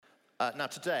Now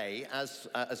today,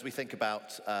 as we think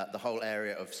about the whole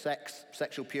area of sex,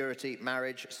 sexual purity,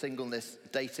 marriage, singleness,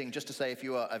 dating, just to say if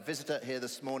you are a visitor here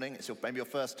this morning, it's maybe your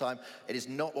first time, it is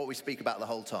not what we speak about the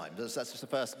whole time. That's just the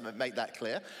first, make that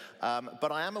clear.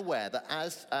 But I am aware that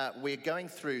as we're going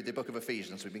through the book of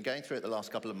Ephesians, we've been going through it the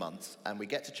last couple of months, and we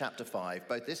get to chapter 5,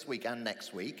 both this week and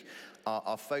next week,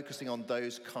 are focusing on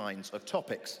those kinds of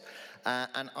topics.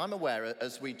 And I'm aware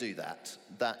as we do that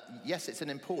yes, it's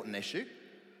an important issue,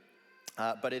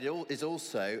 but it is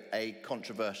also a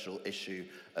controversial issue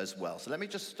as well. So let me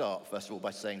just start, first of all,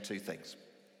 by saying two things.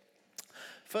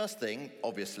 First thing,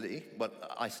 obviously,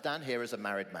 I stand here as a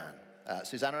married man.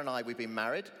 Susanna and I, we've been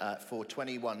married for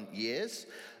 21 years,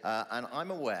 and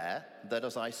I'm aware that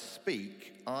as I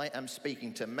speak, I am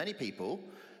speaking to many people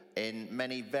in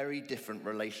many very different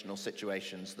relational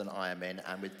situations than I am in,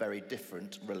 and with very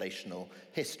different relational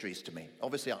histories to me.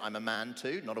 Obviously, I'm a man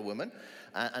too, not a woman.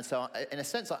 And so, in a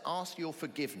sense, I ask your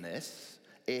forgiveness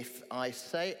if I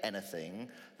say anything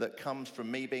that comes from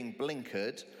me being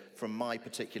blinkered from my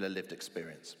particular lived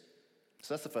experience.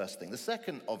 So that's the first thing. The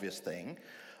second obvious thing,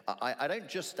 I don't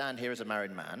just stand here as a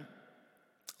married man.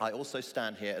 I also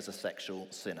stand here as a sexual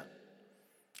sinner.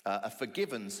 A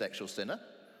forgiven sexual sinner,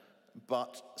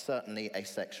 but certainly a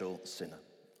sexual sinner.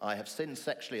 I have sinned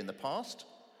sexually in the past.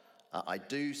 I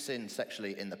do sin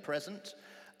sexually in the present.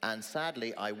 And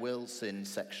sadly, I will sin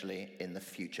sexually in the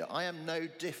future. I am no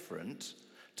different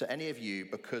to any of you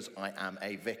because I am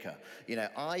a vicar. You know,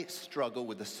 I struggle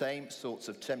with the same sorts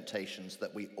of temptations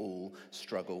that we all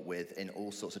struggle with in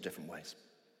all sorts of different ways.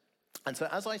 And so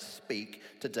as I speak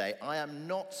today, I am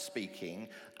not speaking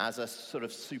as a sort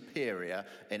of superior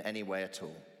in any way at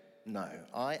all. No,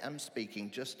 I am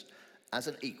speaking just as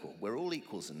an equal. We're all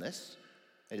equals in this.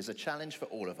 It is a challenge for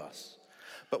all of us.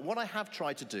 But what I have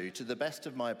tried to do to the best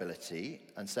of my ability,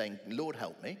 and saying, Lord,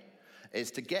 help me,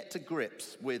 is to get to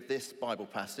grips with this Bible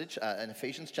passage in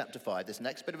Ephesians chapter 5, this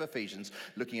next bit of Ephesians,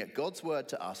 looking at God's word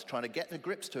to us, trying to get to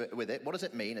grips with it. What does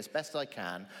it mean as best I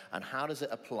can, and how does it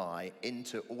apply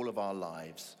into all of our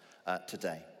lives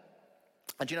today?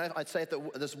 And you know, I'd say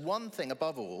that there's one thing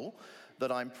above all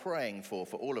that I'm praying for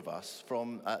all of us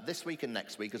from this week and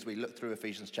next week as we look through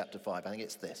Ephesians chapter 5. I think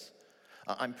it's this.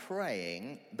 I'm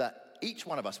praying that each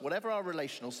one of us, whatever our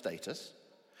relational status,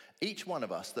 each one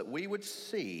of us, that we would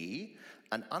see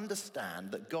and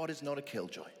understand that God is not a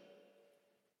killjoy.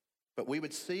 But we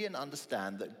would see and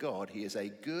understand that God, he is a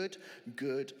good,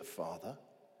 good Father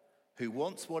who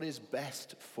wants what is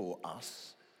best for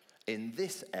us in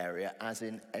this area as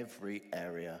in every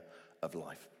area of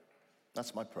life.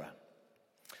 That's my prayer.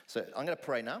 So I'm going to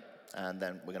pray now, and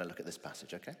then we're going to look at this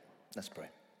passage, okay? Let's pray.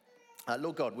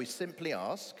 Lord God, we simply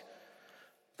ask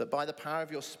that by the power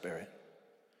of your Spirit,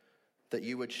 that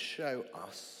you would show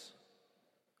us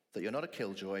that you're not a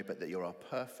killjoy, but that you're our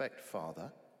perfect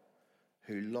Father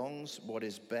who longs what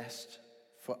is best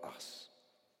for us,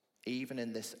 even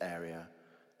in this area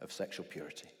of sexual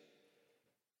purity.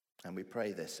 And we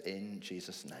pray this in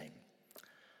Jesus' name.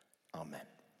 Amen.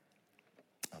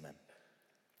 Amen.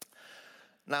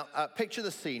 Now, picture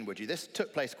the scene, would you? This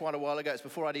took place quite a while ago. It's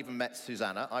before I'd even met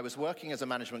Susanna. I was working as a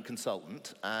management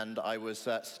consultant, and I was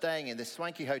staying in this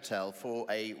swanky hotel for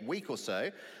a week or so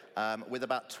with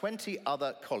about 20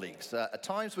 other colleagues.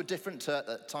 Times were different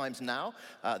at times now.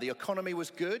 The economy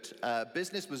was good.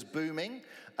 Business was booming.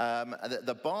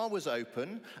 The bar was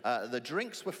open. The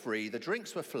drinks were free. The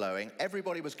drinks were flowing.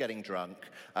 Everybody was getting drunk.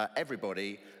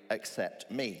 Everybody except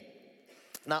me.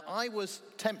 Now, I was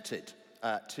tempted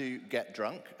to get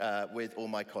drunk with all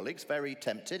my colleagues, very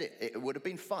tempted. It would have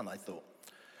been fun, I thought.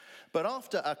 But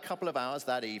after a couple of hours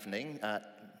that evening,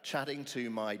 chatting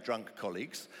to my drunk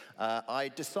colleagues,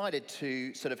 I decided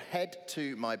to sort of head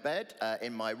to my bed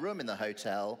in my room in the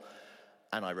hotel,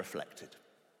 and I reflected.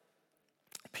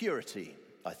 Purity,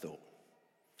 I thought.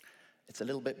 It's a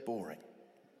little bit boring.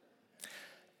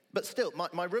 But still,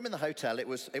 my room in the hotel, it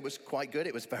was quite good.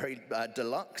 It was very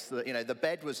deluxe. The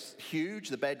bed was huge.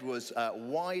 The bed was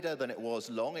wider than it was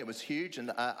long. It was huge.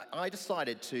 And I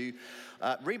decided to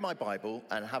read my Bible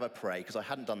and have a pray, because I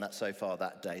hadn't done that so far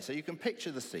that day. So you can picture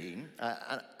the scene,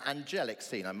 an angelic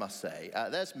scene, I must say.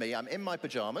 There's me. I'm in my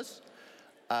pajamas.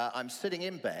 I'm sitting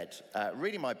in bed,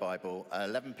 reading my Bible at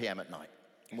 11 p.m. at night,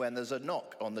 when there's a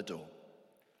knock on the door.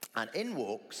 And in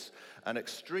walks an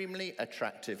extremely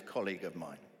attractive colleague of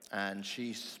mine. And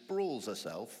she sprawls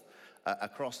herself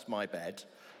across my bed,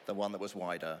 the one that was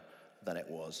wider than it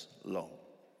was long.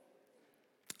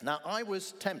 Now, I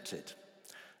was tempted,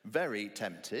 very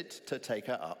tempted, to take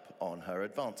her up on her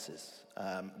advances.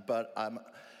 But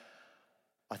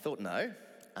I thought, no,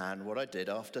 And what I did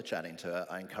after chatting to her,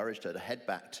 I encouraged her to head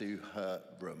back to her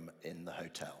room in the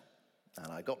hotel.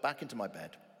 And I got back into my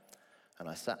bed, and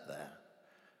I sat there,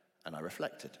 and I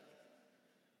reflected.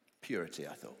 Purity,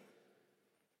 I thought.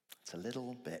 It's a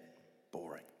little bit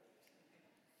boring.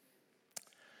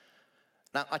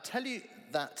 Now, I tell you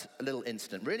that little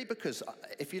incident really because,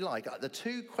 if you like, the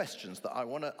two questions that I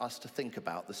want us to think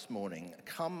about this morning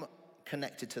come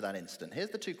connected to that incident. Here's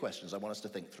the two questions I want us to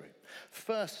think through.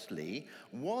 Firstly,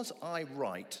 was I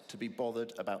right to be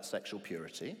bothered about sexual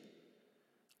purity,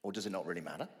 or does it not really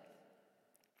matter?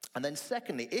 And then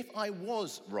secondly, if I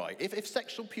was right, if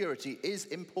sexual purity is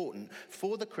important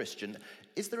for the Christian,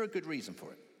 is there a good reason for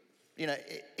it? You know,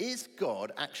 is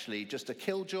God actually just a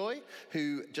killjoy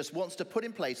who just wants to put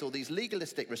in place all these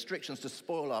legalistic restrictions to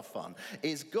spoil our fun?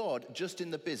 Is God just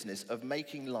in the business of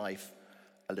making life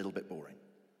a little bit boring?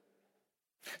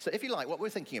 So if you like, what we're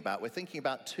thinking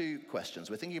about two questions.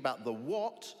 We're thinking about the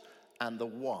what and the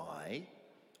why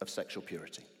of sexual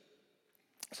purity.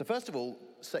 So first of all,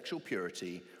 sexual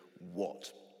purity,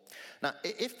 what? Now,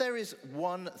 if there is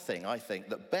one thing, I think,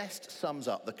 that best sums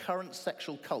up the current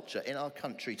sexual culture in our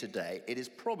country today, it is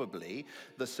probably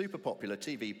the super popular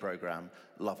TV program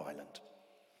Love Island.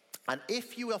 And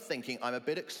if you are thinking I'm a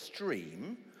bit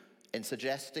extreme in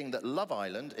suggesting that Love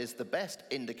Island is the best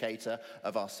indicator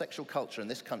of our sexual culture in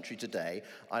this country today,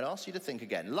 I'd ask you to think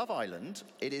again. Love Island,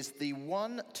 it is the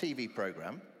one TV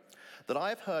program that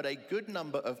I've heard a good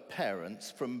number of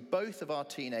parents from both of our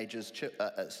teenagers'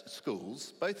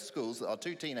 schools, both schools that our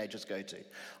two teenagers go to.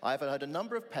 I've heard a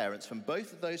number of parents from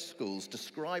both of those schools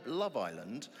describe Love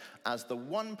Island as the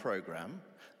one program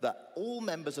that all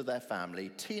members of their family,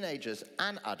 teenagers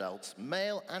and adults,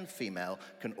 male and female,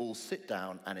 can all sit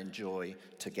down and enjoy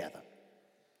together.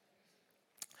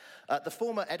 The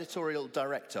former editorial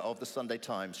director of the Sunday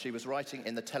Times, she was writing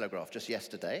in the Telegraph just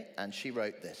yesterday, and she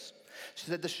wrote this. She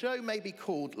said, the show may be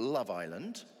called Love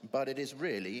Island, but it is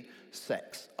really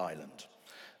Sex Island.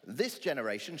 This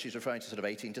generation, she's referring to sort of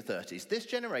 18 to 30s, this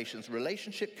generation's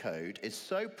relationship code is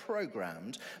so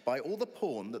programmed by all the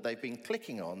porn that they've been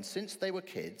clicking on since they were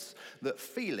kids that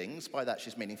feelings, by that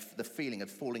she's meaning the feeling of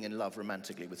falling in love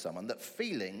romantically with someone, that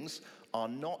feelings are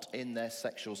not in their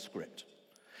sexual script.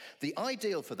 The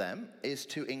ideal for them is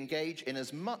to engage in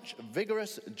as much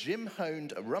vigorous,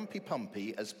 gym-honed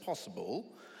rumpy-pumpy as possible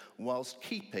whilst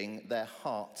keeping their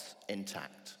hearts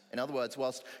intact. In other words,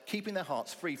 whilst keeping their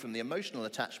hearts free from the emotional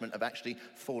attachment of actually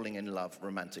falling in love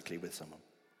romantically with someone.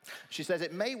 She says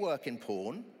it may work in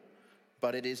porn,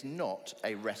 but it is not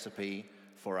a recipe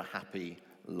for a happy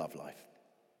love life.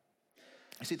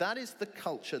 You see, that is the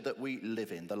culture that we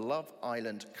live in, the Love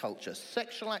Island culture.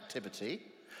 Sexual activity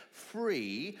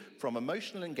free from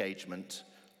emotional engagement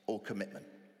or commitment.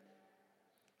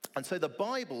 And so the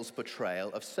Bible's portrayal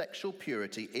of sexual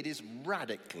purity, it is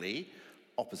radically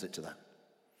opposite to that.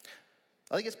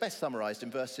 I think it's best summarized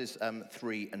in verses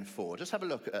 3 and 4. Just have a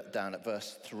look down at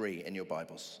verse 3 in your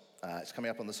Bibles. It's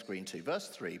coming up on the screen too. Verse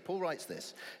 3, Paul writes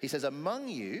this. He says, among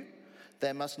you,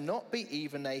 there must not be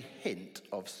even a hint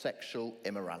of sexual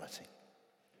immorality.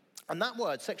 And that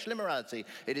word, sexual immorality,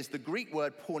 it is the Greek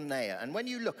word porneia. And when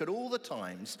you look at all the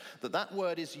times that that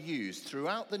word is used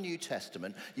throughout the New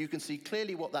Testament, you can see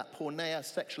clearly what that porneia,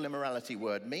 sexual immorality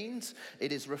word means.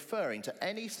 It is referring to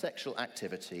any sexual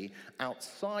activity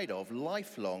outside of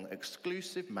lifelong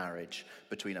exclusive marriage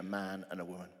between a man and a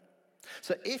woman.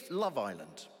 So if Love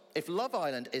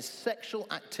Island is sexual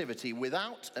activity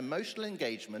without emotional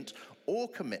engagement or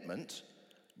commitment,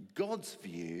 God's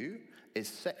view is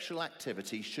sexual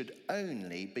activity should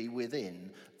only be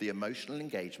within the emotional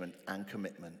engagement and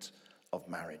commitment of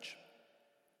marriage.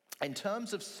 In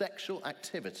terms of sexual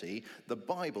activity, the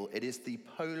Bible, it is the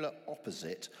polar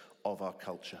opposite of our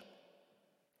culture.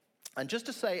 And just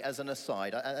to say as an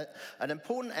aside, an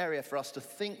important area for us to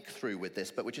think through with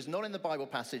this, but which is not in the Bible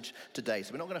passage today,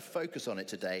 so we're not going to focus on it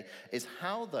today, is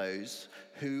how those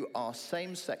who are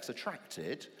same-sex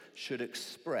attracted should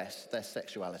express their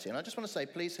sexuality. And I just want to say,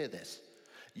 please hear this.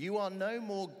 You are no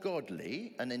more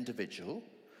godly an individual,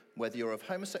 whether you're of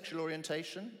homosexual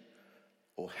orientation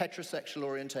or heterosexual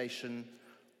orientation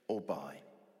or bi.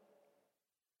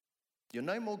 You're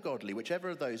no more godly, whichever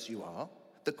of those you are.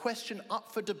 The question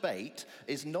up for debate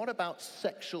is not about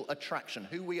sexual attraction,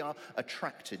 who we are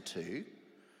attracted to.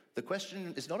 The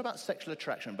question is not about sexual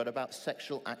attraction, but about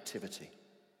sexual activity.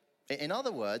 In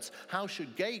other words, how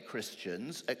should gay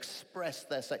Christians express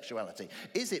their sexuality?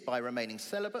 Is it by remaining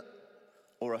celibate,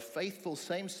 or are faithful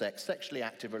same-sex, sexually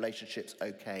active relationships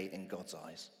okay in God's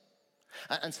eyes?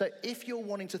 And so if you're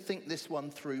wanting to think this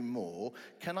one through more,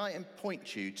 can I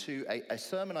point you to a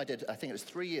sermon I did, I think it was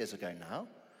 3 years ago now,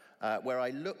 where I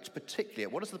looked particularly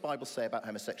at what does the Bible say about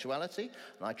homosexuality,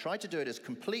 and I tried to do it as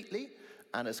completely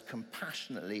and as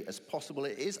compassionately as possible.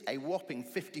 It is a whopping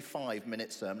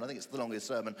 55-minute sermon. I think it's the longest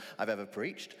sermon I've ever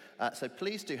preached. So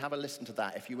please do have a listen to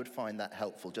that if you would find that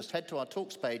helpful. Just head to our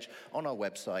talks page on our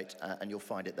website and you'll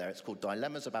find it there. It's called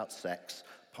Dilemmas About Sex,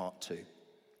 Part 2.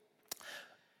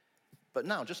 But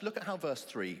now, just look at how verse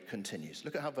 3 continues.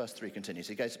 Look at how verse 3 continues.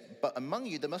 He goes, "But among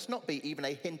you there must not be even a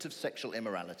hint of sexual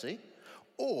immorality,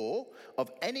 or of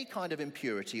any kind of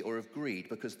impurity or of greed,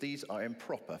 because these are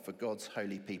improper for God's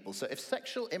holy people." So if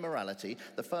sexual immorality,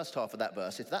 the first half of that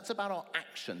verse, if that's about our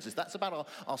actions, if that's about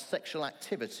our sexual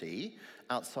activity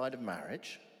outside of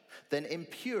marriage, then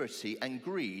impurity and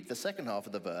greed, the second half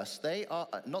of the verse, they are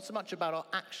not so much about our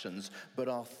actions, but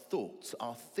our thoughts,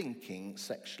 our thinking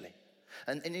sexually.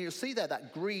 And you'll see there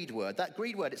that greed word,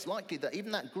 it's likely that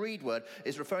even that greed word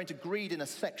is referring to greed in a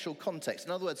sexual context.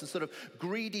 In other words, a sort of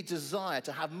greedy desire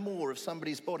to have more of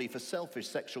somebody's body for selfish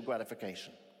sexual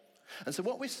gratification. And so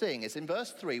what we're seeing is in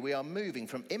verse 3, we are moving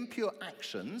from impure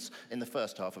actions in the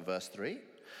first half of verse 3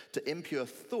 to impure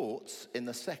thoughts in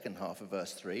the second half of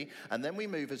verse 3. And then we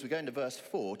move, as we go into verse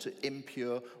 4, to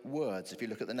impure words. If you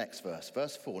look at the next verse,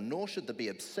 verse 4, "Nor should there be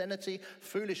obscenity,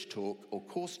 foolish talk, or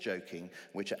coarse joking,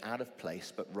 which are out of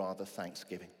place, but rather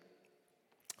thanksgiving."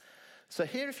 So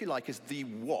here, if you like, is the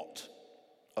what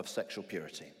of sexual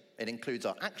purity. It includes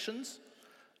our actions,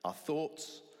 our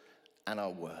thoughts, and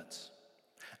our words.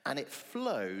 And it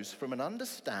flows from an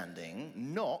understanding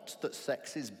not that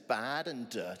sex is bad and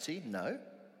dirty, no,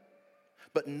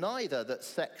 but neither that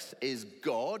sex is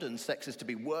God and sex is to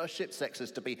be worshipped, sex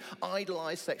is to be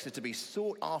idolized, sex is to be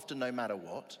sought after no matter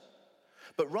what.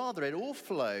 But rather it all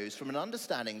flows from an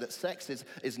understanding that sex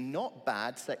is not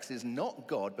bad, sex is not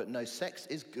God, but no, sex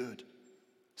is good.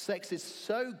 Sex is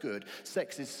so good,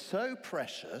 sex is so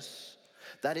precious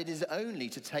that it is only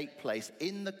to take place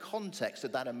in the context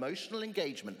of that emotional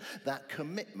engagement, that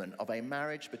commitment of a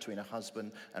marriage between a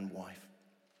husband and wife.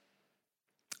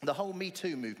 The whole Me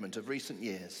Too movement of recent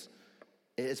years,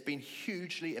 it has been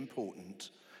hugely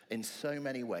important in so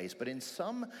many ways, but in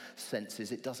some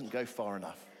senses it doesn't go far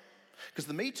enough. Because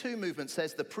the Me Too movement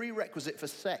says the prerequisite for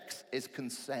sex is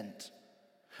consent.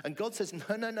 And God says,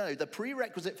 no, the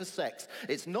prerequisite for sex,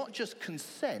 it's not just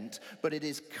consent, but it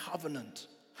is covenant.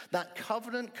 That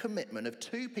covenant commitment of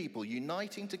two people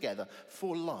uniting together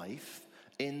for life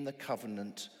in the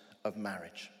covenant of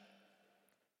marriage.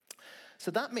 So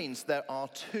that means there are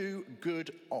two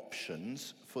good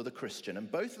options for the Christian,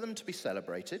 and both of them to be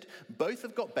celebrated. Both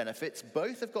have got benefits,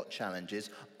 both have got challenges,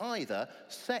 either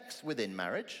sex within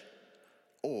marriage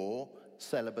or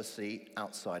celibacy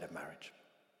outside of marriage.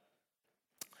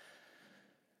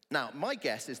 Now, my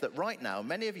guess is that right now,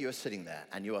 many of you are sitting there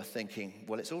and you are thinking,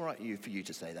 well, it's all right for you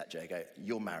to say that, Jago.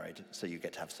 You're married, so you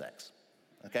get to have sex.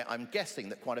 Okay, I'm guessing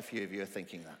that quite a few of you are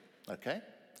thinking that, okay?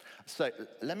 So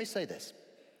let me say this.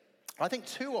 I think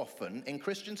too often in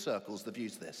Christian circles, the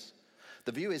view's this.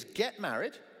 The view is get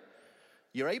married,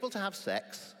 you're able to have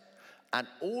sex, and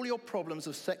all your problems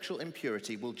of sexual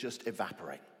impurity will just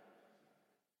evaporate.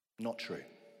 Not true.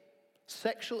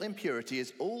 Sexual impurity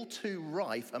is all too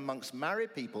rife amongst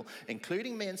married people,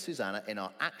 including me and Susanna, in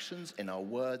our actions, in our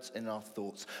words, in our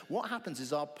thoughts. What happens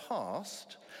is our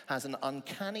past has an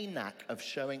uncanny knack of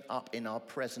showing up in our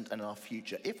present and our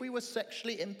future. If we were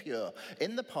sexually impure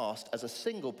in the past as a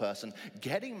single person,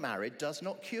 getting married does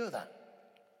not cure that.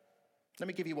 Let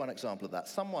me give you one example of that.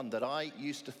 Someone that I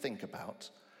used to think about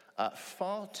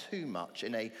far too much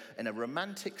in a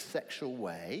romantic sexual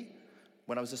way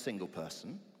when I was a single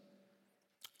person.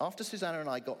 After Susanna and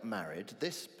I got married,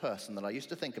 this person that I used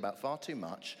to think about far too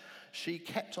much, she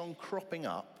kept on cropping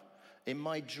up in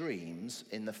my dreams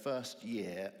in the first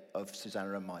year of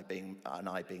Susanna and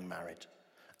I being married.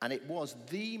 And it was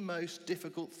the most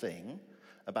difficult thing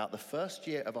about the first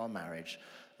year of our marriage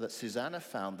that Susanna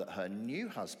found that her new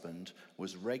husband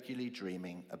was regularly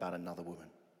dreaming about another woman.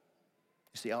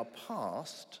 You see, our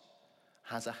past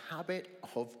has a habit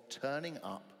of turning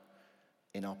up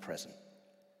in our present.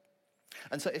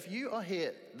 And so if you are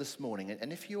here this morning,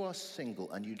 and if you are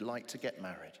single and you'd like to get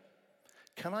married,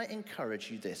 can I encourage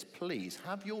you this? Please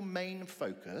have your main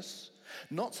focus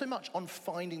not so much on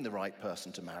finding the right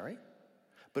person to marry,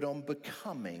 but on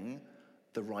becoming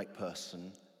the right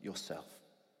person yourself.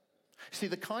 See,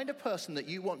 the kind of person that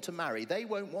you want to marry, they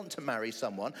won't want to marry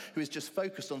someone who is just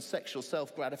focused on sexual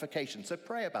self-gratification. So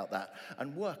pray about that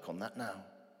and work on that now.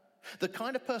 The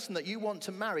kind of person that you want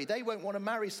to marry, they won't want to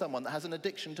marry someone that has an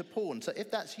addiction to porn. So if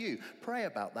that's you, pray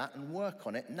about that and work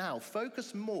on it now.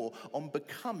 Focus more on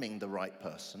becoming the right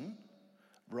person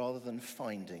rather than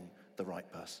finding the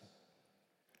right person.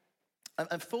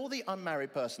 And for the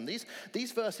unmarried person,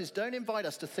 these verses don't invite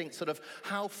us to think sort of,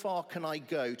 how far can I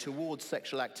go towards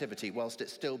sexual activity whilst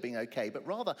it's still being okay, but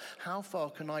rather, how far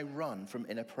can I run from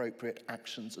inappropriate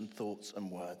actions and thoughts and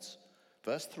words?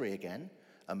 Verse 3 again,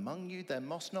 among you there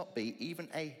must not be even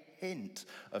a hint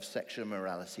of sexual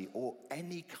immorality or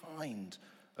any kind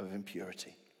of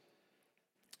impurity.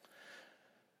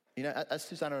 You know, as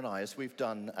Susanna and I, as we've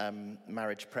done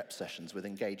marriage prep sessions with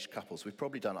engaged couples, we've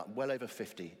probably done well over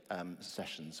 50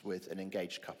 sessions with an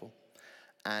engaged couple.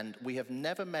 And we have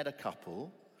never met a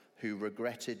couple who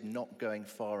regretted not going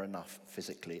far enough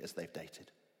physically as they've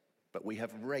dated. But we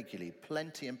have regularly,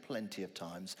 plenty and plenty of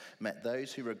times, met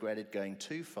those who regretted going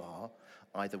too far,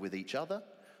 either with each other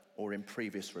or in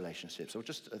previous relationships. Or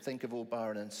just think of all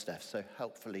Byron and Steph so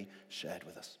helpfully shared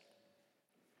with us.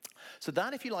 So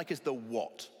that, if you like, is the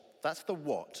what. That's the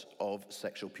what of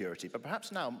sexual purity. But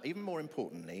perhaps now, even more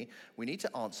importantly, we need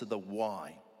to answer the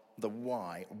why. The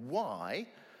why. Why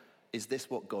is this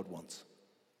what God wants?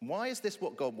 Why is this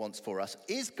what God wants for us?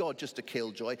 Is God just a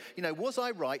killjoy? You know, was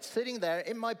I right sitting there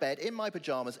in my bed, in my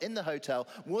pajamas, in the hotel?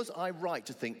 Was I right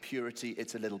to think purity,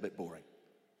 it's a little bit boring?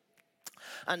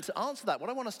 And to answer that, what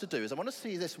I want us to do is I want to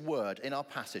see this word in our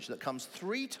passage that comes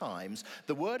 3 times.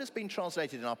 The word has been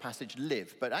translated in our passage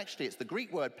live, but actually it's the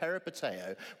Greek word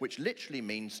peripateo, which literally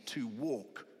means to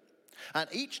walk. And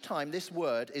each time this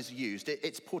word is used,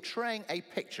 it's portraying a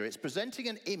picture. It's presenting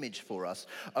an image for us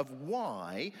of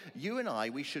why you and I,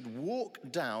 we should walk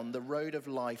down the road of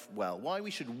life well. Why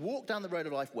we should walk down the road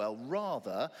of life well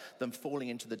rather than falling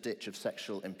into the ditch of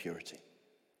sexual impurity.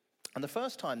 And the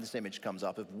first time this image comes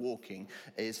up of walking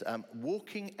is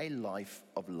walking a life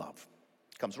of love.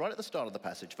 It comes right at the start of the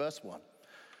passage, verse 1.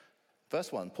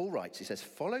 Verse 1, Paul writes, he says,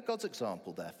 follow God's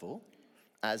example, therefore,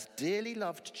 as dearly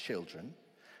loved children,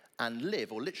 and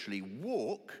live, or literally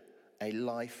walk, a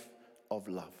life of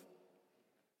love.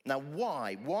 Now,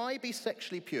 why? Why be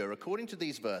sexually pure? According to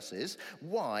these verses,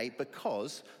 why?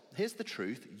 Because, here's the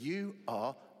truth, you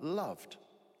are loved.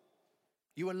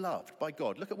 You are loved by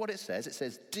God. Look at what it says. It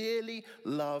says, dearly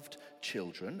loved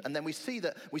children. And then we see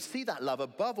that love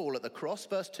above all at the cross.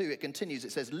 Verse 2, it continues.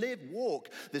 It says, live, walk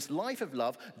this life of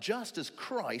love just as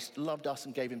Christ loved us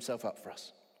and gave himself up for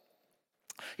us.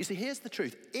 You see, here's the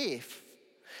truth. If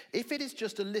it is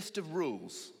just a list of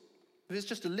rules, if it's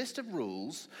just a list of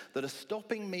rules that are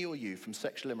stopping me or you from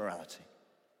sexual immorality,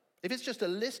 if it's just a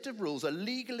list of rules, a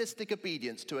legalistic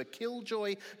obedience to a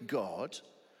killjoy God,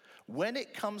 when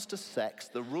it comes to sex,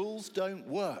 the rules don't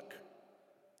work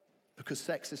because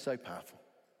sex is so powerful.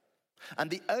 And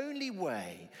the only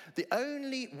way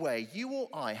you or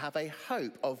I have a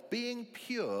hope of being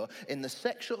pure in the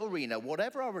sexual arena,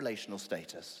 whatever our relational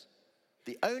status,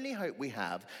 the only hope we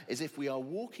have is if we are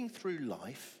walking through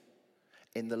life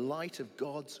in the light of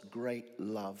God's great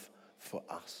love for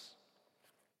us.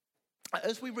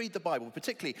 As we read the Bible,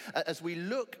 particularly as we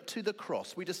look to the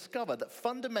cross, we discover that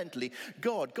fundamentally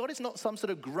God is not some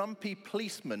sort of grumpy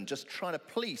policeman just trying to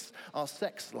police our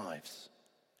sex lives.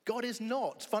 God is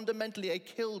not fundamentally a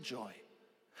killjoy.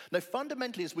 No,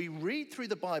 fundamentally, as we read through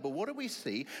the Bible, what do we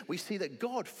see? We see that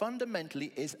God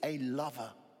fundamentally is a lover.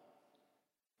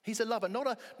 He's a lover, not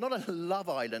a Love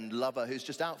Island lover who's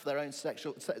just out for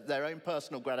their own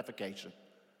personal gratification.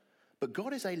 But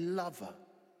God is a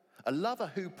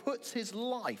lover who puts his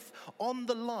life on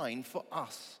the line for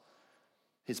us,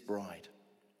 his bride.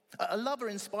 A lover,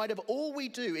 in spite of all we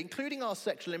do, including our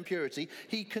sexual impurity,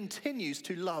 he continues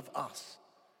to love us.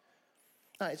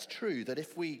 Now, it's true that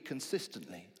if we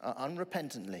consistently,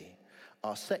 unrepentantly,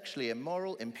 are sexually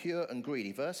immoral, impure, and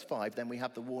greedy, verse 5, then we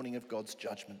have the warning of God's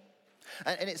judgment.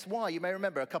 And it's why, you may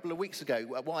remember a couple of weeks ago,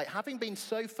 why having been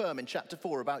so firm in chapter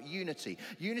 4 about unity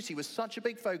was such a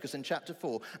big focus in chapter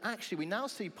 4. Actually, we now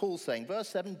see Paul saying, verse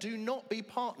 7, do not be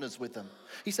partners with them.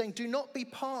 He's saying, do not be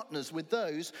partners with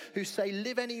those who say,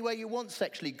 live any way you want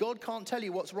sexually. God can't tell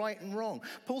you what's right and wrong.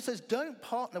 Paul says, don't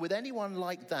partner with anyone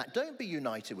like that. Don't be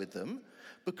united with them,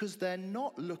 because they're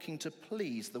not looking to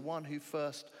please the one who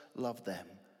first loved them,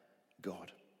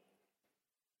 God.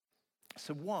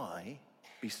 So why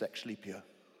be sexually pure?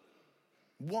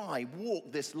 Why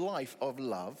walk this life of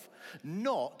love?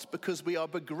 Not because we are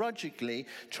begrudgingly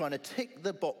trying to tick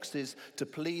the boxes to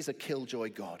please a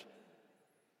killjoy God.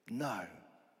 No,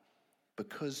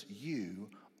 because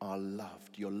you are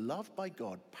loved. You're loved by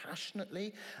God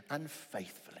passionately and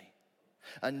faithfully.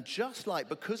 And just like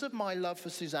because of my love for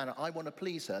Susanna, I want to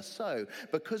please her, so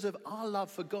because of our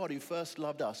love for God who first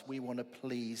loved us, we want to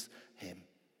please him.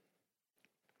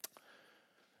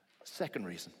 Second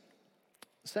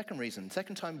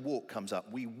time walk comes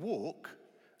up, we walk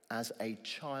as a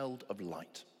child of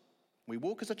light. We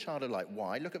walk as a child of light.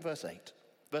 Why? Look at verse 8.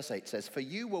 Verse 8 says, "For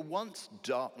you were once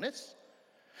darkness,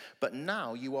 but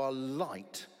now you are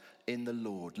light in the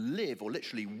Lord. Live," or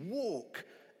literally walk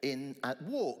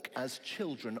as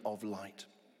children of light.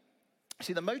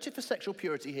 See, the motive for sexual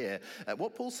purity here,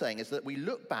 what Paul's saying is that we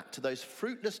look back to those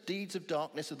fruitless deeds of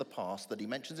darkness of the past that he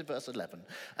mentions in verse 11.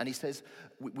 And he says,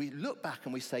 we look back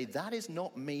and we say, that is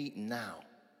not me now.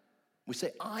 We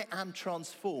say, I am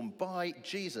transformed by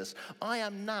Jesus. I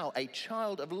am now a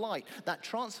child of light. That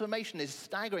transformation is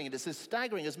staggering. It is as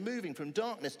staggering as moving from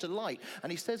darkness to light.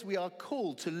 And he says we are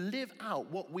called to live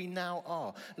out what we now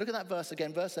are. Look at that verse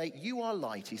again, verse 8. You are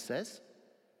light, he says.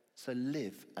 So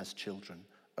live as children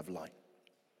of light.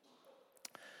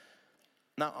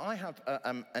 Now, I have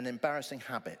an embarrassing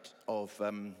habit of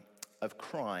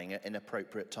crying at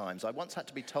inappropriate times. I once had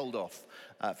to be told off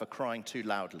for crying too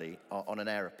loudly on an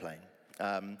aeroplane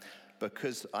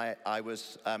because I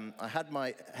had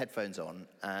my headphones on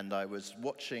and I was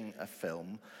watching a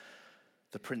film,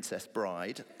 The Princess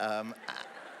Bride,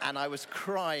 and I was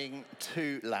crying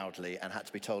too loudly and had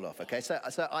to be told off. Okay, so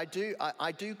I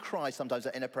do cry sometimes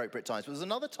at inappropriate times. There was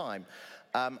another time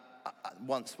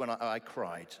once when I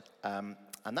cried,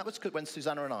 and that was when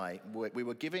Susanna and I we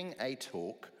were giving a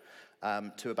talk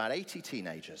to about 80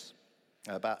 teenagers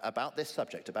about this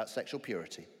subject, about sexual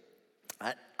purity.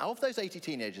 And of those 80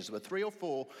 teenagers, there were 3 or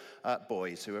 4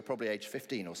 boys who were probably aged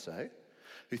 15 or so,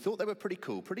 who thought they were pretty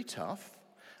cool, pretty tough,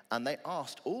 and they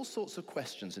asked all sorts of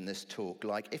questions in this talk,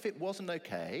 like if it wasn't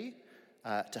okay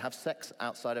to have sex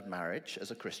outside of marriage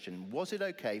as a Christian, was it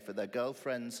okay for their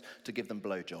girlfriends to give them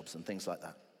blowjobs and things like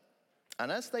that?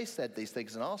 And as they said these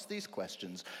things and asked these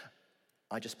questions,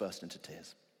 I just burst into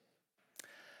tears.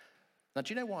 Now,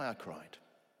 do you know why I cried?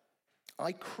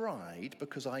 I cried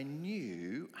because I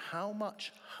knew how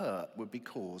much hurt would be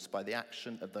caused by the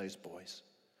action of those boys.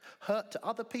 Hurt to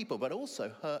other people, but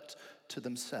also hurt to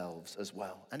themselves as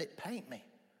well. And it pained me.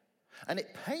 And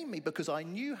it pained me because I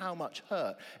knew how much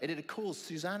hurt it had caused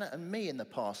Susanna and me in the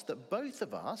past, that both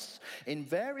of us, in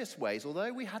various ways,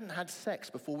 although we hadn't had sex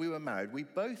before we were married, we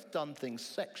both done things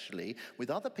sexually with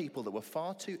other people that were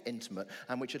far too intimate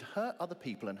and which had hurt other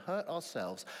people and hurt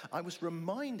ourselves. I was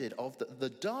reminded of the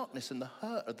darkness and the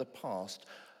hurt of the past,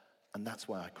 and that's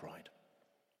why I cried.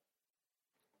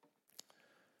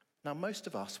 Now, most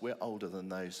of us, we're older than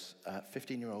those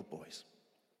 15-year-old boys.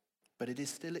 But it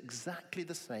is still exactly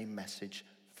the same message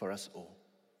for us all.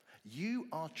 You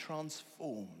are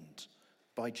transformed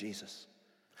by Jesus.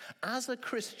 As a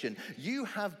Christian, you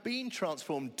have been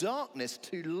transformed, darkness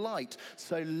to light.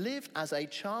 So live as a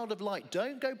child of light.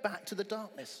 Don't go back to the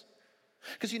darkness.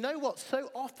 Because you know what? So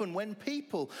often when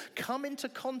people come into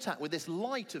contact with this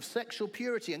light of sexual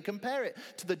purity and compare it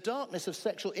to the darkness of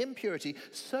sexual impurity,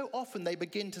 so often they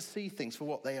begin to see things for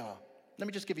what they are. Let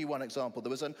me just give you one example.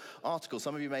 There was an article,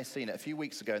 some of you may have seen it, a few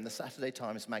weeks ago in the Saturday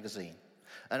Times magazine.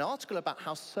 An article about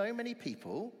how so many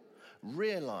people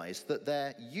realize that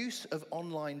their use of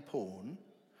online porn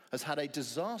has had a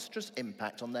disastrous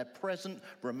impact on their present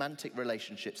romantic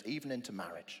relationships, even into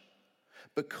marriage.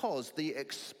 Because the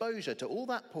exposure to all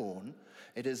that porn,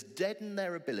 it has deadened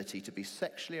their ability to be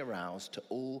sexually aroused to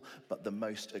all but the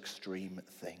most extreme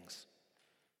things.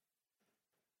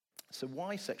 So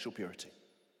why sexual purity?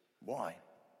 Why?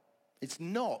 It's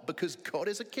not because God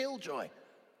is a killjoy,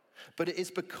 but it is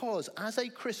because as a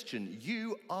Christian,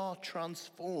 you are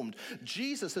transformed.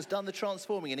 Jesus has done the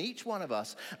transforming in each one of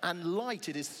us, and light,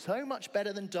 it is so much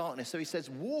better than darkness. So he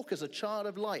says, walk as a child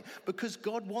of light, because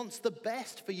God wants the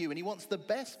best for you, and he wants the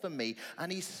best for me,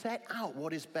 and he set out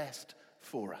what is best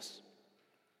for us.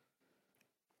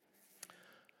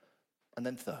 And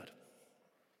then third,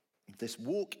 this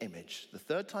walk image, the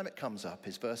third time it comes up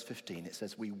is verse 15. It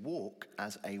says, we walk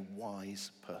as a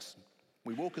wise person.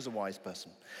 We walk as a wise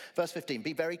person. Verse 15,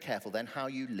 be very careful then how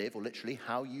you live, or literally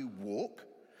how you walk,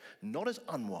 not as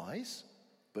unwise,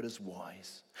 but as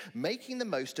wise, making the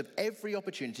most of every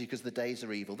opportunity because the days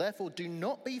are evil. Therefore, do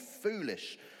not be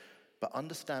foolish, but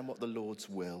understand what the Lord's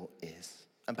will is.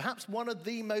 And perhaps one of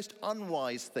the most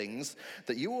unwise things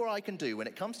that you or I can do when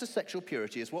it comes to sexual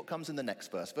purity is what comes in the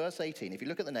next verse. Verse 18, if you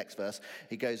look at the next verse,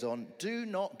 he goes on, do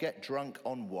not get drunk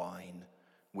on wine,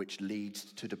 which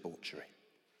leads to debauchery.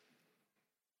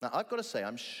 Now, I've got to say,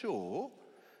 I'm sure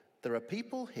there are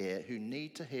people here who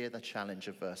need to hear the challenge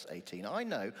of verse 18. I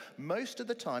know most of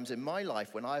the times in my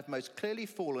life when I have most clearly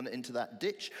fallen into that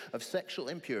ditch of sexual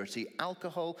impurity,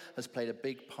 alcohol has played a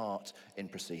big part in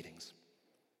proceedings.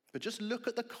 But just look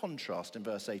at the contrast in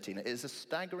verse 18. It is a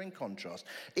staggering contrast.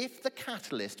 If the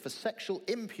catalyst for sexual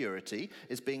impurity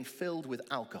is being filled with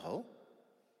alcohol,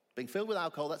 Being filled with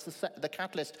alcohol, that's the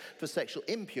catalyst for sexual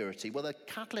impurity. Well, the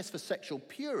catalyst for sexual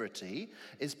purity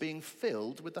is being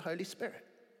filled with the Holy Spirit.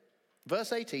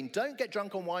 Verse 18, don't get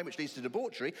drunk on wine which leads to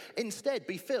debauchery. Instead,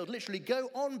 be filled, literally go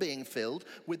on being filled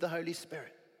with the Holy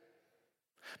Spirit.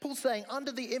 Paul's saying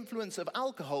under the influence of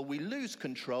alcohol, we lose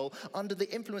control. Under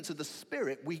the influence of the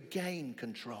Spirit, we gain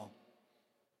control.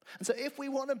 And so if we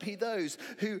want to be those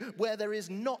where there is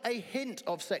not a hint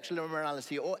of sexual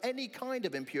immorality or any kind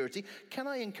of impurity, can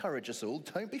I encourage us all,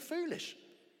 don't be foolish.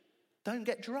 Don't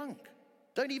get drunk.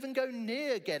 Don't even go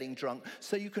near getting drunk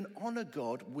so you can honor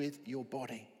God with your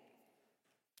body.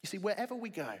 You see, wherever we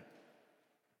go,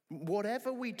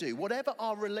 whatever we do, whatever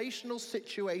our relational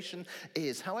situation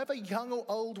is, however young or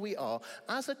old we are,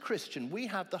 as a Christian, we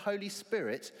have the Holy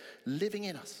Spirit living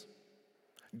in us.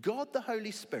 God, the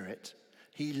Holy Spirit,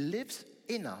 he lives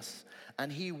in us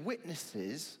and he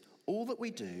witnesses all that we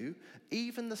do,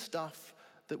 even the stuff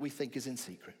that we think is in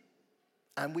secret.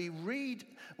 And we read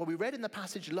in the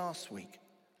passage last week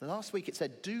it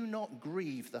said, do not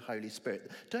grieve the Holy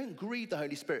Spirit. Don't grieve the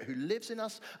Holy Spirit who lives in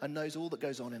us and knows all that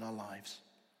goes on in our lives.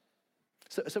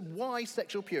 So why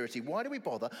sexual purity? Why do we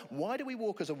bother? Why do we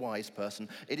walk as a wise person?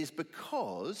 It is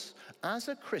because, as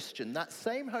a Christian, that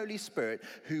same Holy Spirit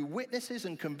who witnesses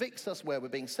and convicts us where we're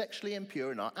being sexually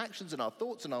impure in our actions and our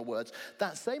thoughts and our words,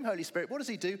 that same Holy Spirit, what does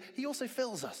he do? He also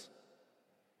fills us.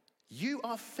 You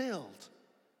are filled.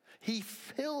 He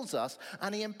fills us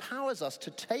and he empowers us to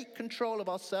take control of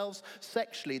ourselves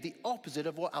sexually, the opposite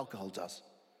of what alcohol does.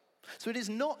 So it is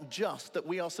not just that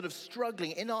we are sort of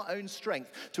struggling in our own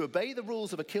strength to obey the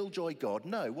rules of a killjoy God.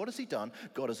 No, what has he done?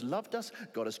 God has loved us,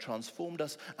 God has transformed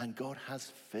us, and God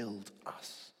has filled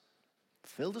us.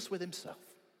 Filled us with himself.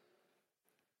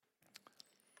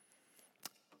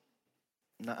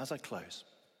 Now, as I close,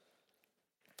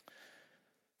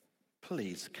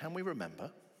 please, can we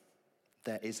remember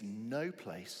there is no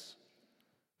place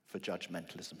for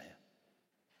judgmentalism here.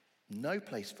 No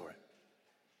place for it.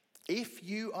 If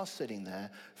you are sitting there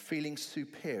feeling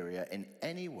superior in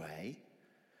any way,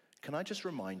 can I just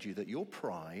remind you that your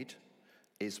pride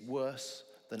is worse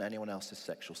than anyone else's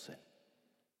sexual sin?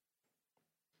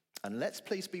 And let's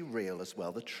please be real as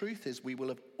well. The truth is we will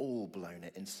have all blown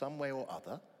it in some way or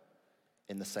other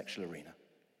in the sexual arena.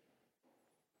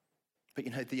 But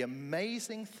you know, the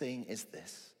amazing thing is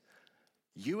this.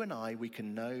 You and I, we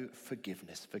can know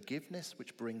forgiveness. Forgiveness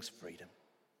which brings freedom.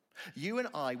 You and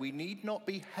I, we need not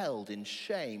be held in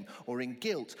shame or in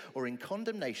guilt or in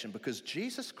condemnation because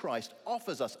Jesus Christ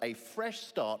offers us a fresh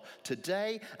start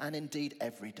today and indeed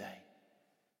every day.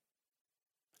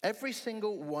 Every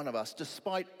single one of us,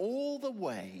 despite all the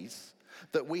ways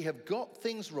that we have got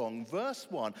things wrong, verse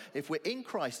 1, if we're in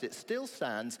Christ, it still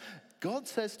stands. God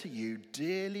says to you,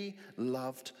 dearly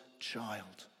loved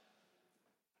child.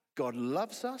 God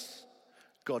loves us,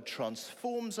 God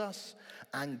transforms us,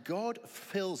 and God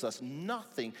fills us.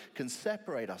 Nothing can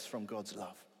separate us from God's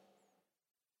love.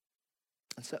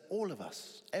 And so all of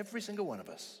us, every single one of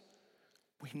us,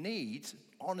 we need,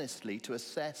 honestly, to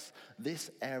assess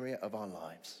this area of our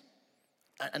lives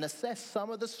and assess some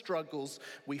of the struggles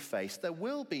we face. There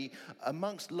will be,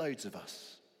 amongst loads of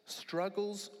us,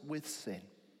 struggles with sin.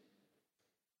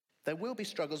 There will be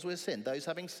struggles with sin. Those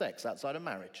having sex outside of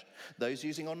marriage. Those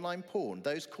using online porn.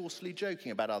 Those coarsely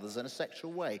joking about others in a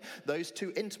sexual way. Those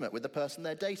too intimate with the person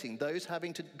they're dating. Those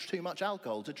having too much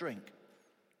alcohol to drink.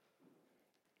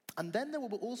 And then there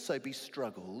will also be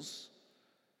struggles,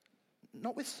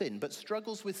 not with sin, but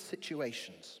struggles with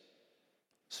situations.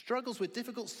 Struggles with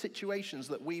difficult situations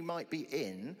that we might be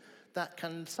in that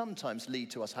can sometimes lead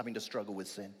to us having to struggle with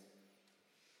sin.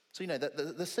 So, you know,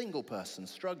 the single person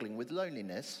struggling with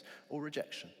loneliness or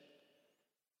rejection.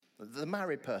 The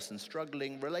married person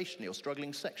struggling relationally or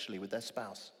struggling sexually with their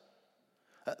spouse.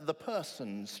 The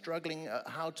person struggling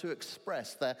how to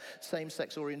express their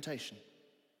same-sex orientation.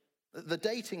 The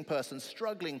dating person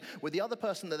struggling with the other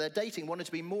person that they're dating, wanting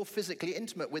to be more physically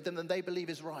intimate with them than they believe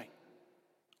is right.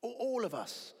 All of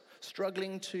us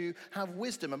struggling to have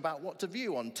wisdom about what to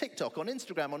view on TikTok, on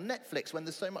Instagram, on Netflix when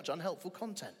there's so much unhelpful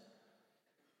content.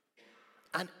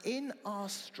 And in our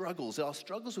struggles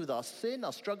with our sin,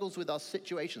 our struggles with our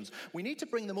situations, we need to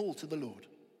bring them all to the Lord.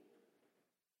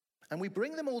 And we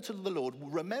bring them all to the Lord,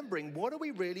 remembering what do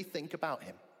we really think about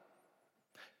him?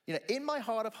 You know, in my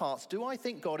heart of hearts, do I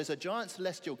think God is a giant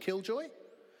celestial killjoy?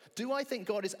 Do I think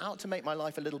God is out to make my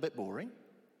life a little bit boring?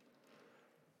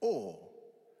 Or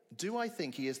do I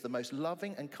think he is the most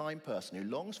loving and kind person who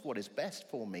longs for what is best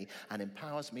for me and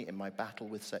empowers me in my battle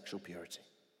with sexual purity?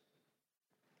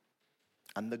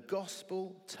 And the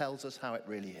gospel tells us how it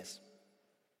really is.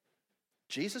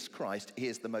 Jesus Christ, he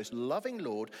is the most loving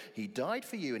Lord. He died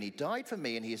for you and he died for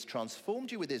me, and he has transformed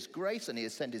you with his grace, and he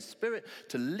has sent his Spirit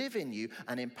to live in you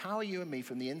and empower you and me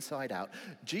from the inside out.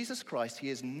 Jesus Christ, he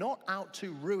is not out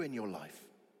to ruin your life,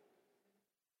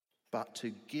 but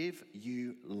to give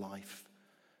you life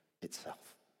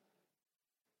itself.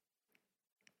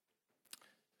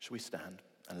 Shall we stand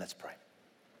and let's pray?